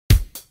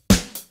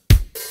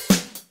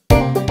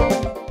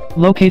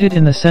Located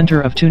in the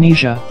center of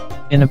Tunisia,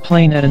 in a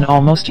plain at an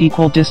almost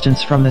equal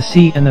distance from the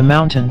sea and the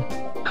mountain,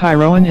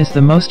 Kairouan is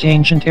the most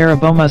ancient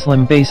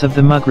Arabo-Muslim base of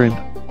the Maghreb.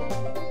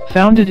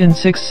 Founded in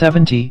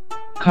 670,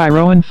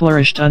 Kairouan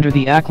flourished under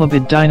the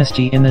Aklabid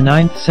dynasty in the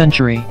 9th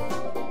century.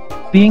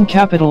 Being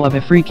capital of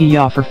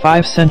Afriqiya for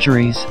 5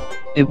 centuries,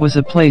 it was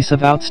a place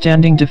of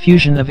outstanding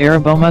diffusion of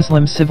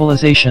Arabo-Muslim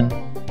civilization.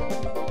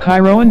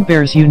 Kairouan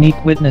bears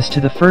unique witness to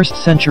the first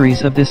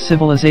centuries of this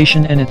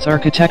civilization and its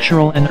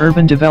architectural and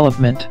urban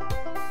development.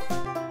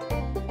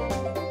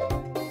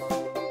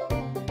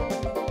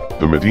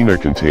 The Medina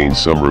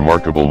contains some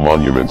remarkable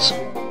monuments,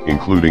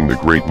 including the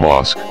Great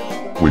Mosque,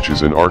 which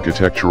is an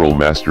architectural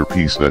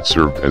masterpiece that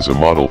served as a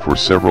model for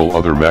several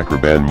other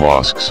Maghreban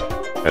mosques,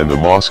 and the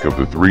Mosque of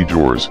the Three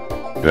Doors,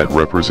 that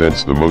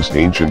represents the most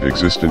ancient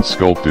existent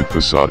sculpted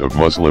facade of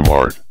Muslim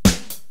art.